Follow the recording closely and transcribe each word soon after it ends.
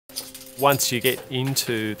Once you get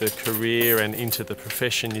into the career and into the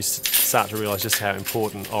profession, you start to realise just how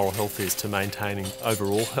important oral health is to maintaining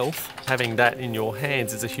overall health. Having that in your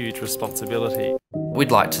hands is a huge responsibility.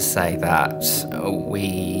 We'd like to say that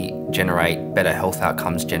we generate better health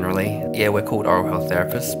outcomes generally. Yeah, we're called oral health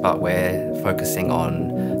therapists, but we're focusing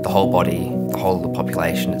on the whole body, the whole of the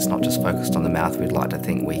population. It's not just focused on the mouth. We'd like to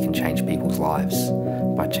think we can change people's lives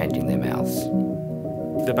by changing their mouths.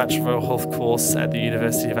 The Bachelor of Oral Health course at the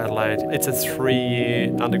University of Adelaide, it's a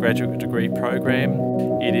 3-year undergraduate degree program.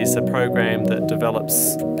 It is a program that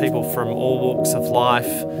develops people from all walks of life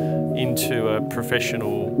into a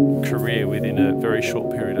professional career within a very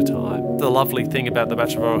short period of time. The lovely thing about the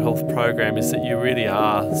Bachelor of Oral Health program is that you really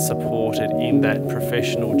are supported in that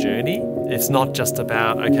professional journey. It's not just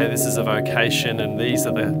about, okay, this is a vocation and these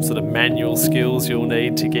are the sort of manual skills you'll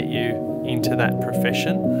need to get you into that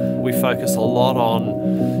profession. We focus a lot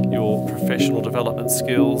on your professional development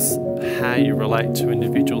skills, how you relate to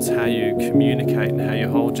individuals, how you communicate and how you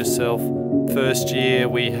hold yourself. First year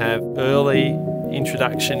we have early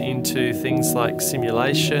introduction into things like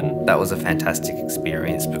simulation. That was a fantastic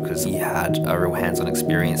experience because you had a real hands-on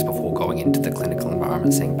experience before going into the clinical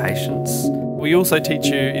environment seeing patients. We also teach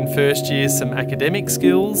you in first year some academic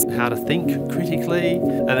skills, how to think critically,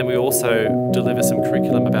 and then we also deliver some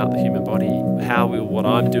curriculum about the human body. How will what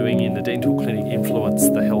I'm doing in the dental clinic influence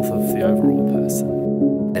the health of the overall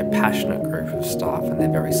person? They're a passionate group of staff and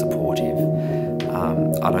they're very supportive.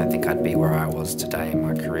 I don't think I'd be where I was today in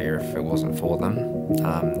my career if it wasn't for them.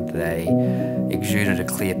 They exuded a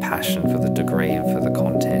clear passion for the degree and for the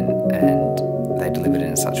content, and they delivered it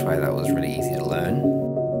in such a way that it was really easy to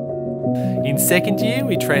learn. In second year,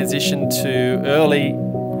 we transitioned to early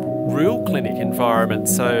real clinic environment,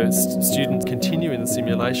 so students continue in the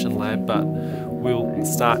simulation lab, but we'll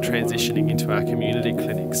start transitioning into our community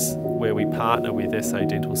clinics where we partner with SA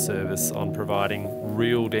Dental Service on providing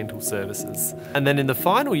real dental services. And then in the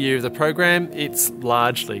final year of the program, it's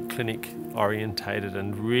largely clinic orientated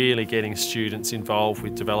and really getting students involved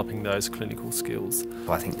with developing those clinical skills.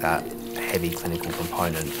 I think that heavy clinical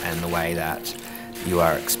component and the way that you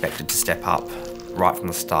are expected to step up right from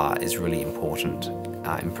the start is really important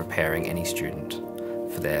in preparing any student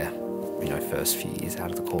for their first few years out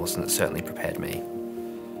of the course, and it certainly prepared me.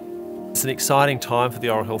 It's an exciting time for the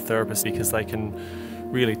oral health therapist because they can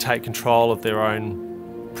really take control of their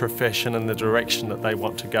own profession and the direction that they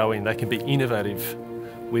want to go in. They can be innovative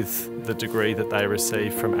with the degree that they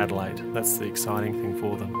receive from Adelaide. That's the exciting thing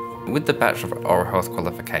for them. With the Bachelor of Oral Health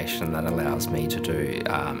qualification, that allows me to do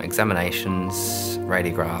examinations,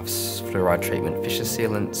 radiographs, fluoride treatment, fissure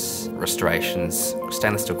sealants, restorations,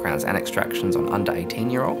 stainless steel crowns and extractions on under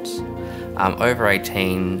 18-year-olds. Over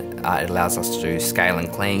 18, it allows us to do scale and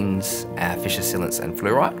cleans, fissure sealants and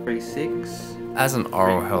fluoride. 3-6. As an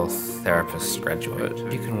oral health therapist graduate,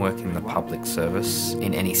 you can work in the public service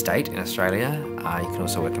in any state in Australia. You can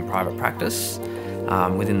also work in private practice.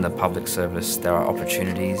 Within the public service, there are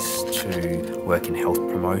opportunities to work in health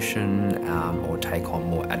promotion or take on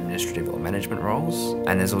more administrative or management roles.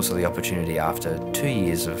 And there's also the opportunity after 2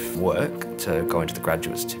 years of work to go into the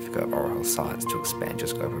Graduate Certificate of Oral Health Science to expand your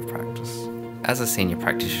scope of practice. As a senior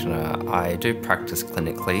practitioner, I do practice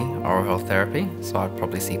clinically oral health therapy, so I'd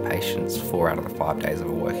probably see patients 4 out of the 5 days of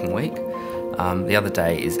a working week. The other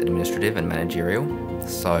day is administrative and managerial,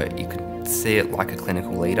 so you could see it like a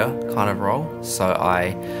clinical leader kind of role. So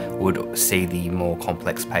I would see the more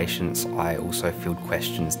complex patients. I also field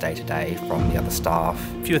questions day to day from the other staff.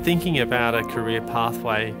 If you're thinking about a career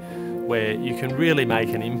pathway where you can really make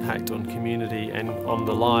an impact on community and on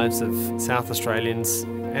the lives of South Australians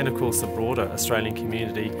and of course the broader Australian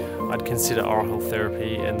community, I'd consider oral health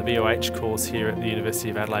therapy and the BOH course here at the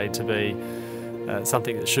University of Adelaide to be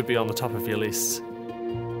something that should be on the top of your list.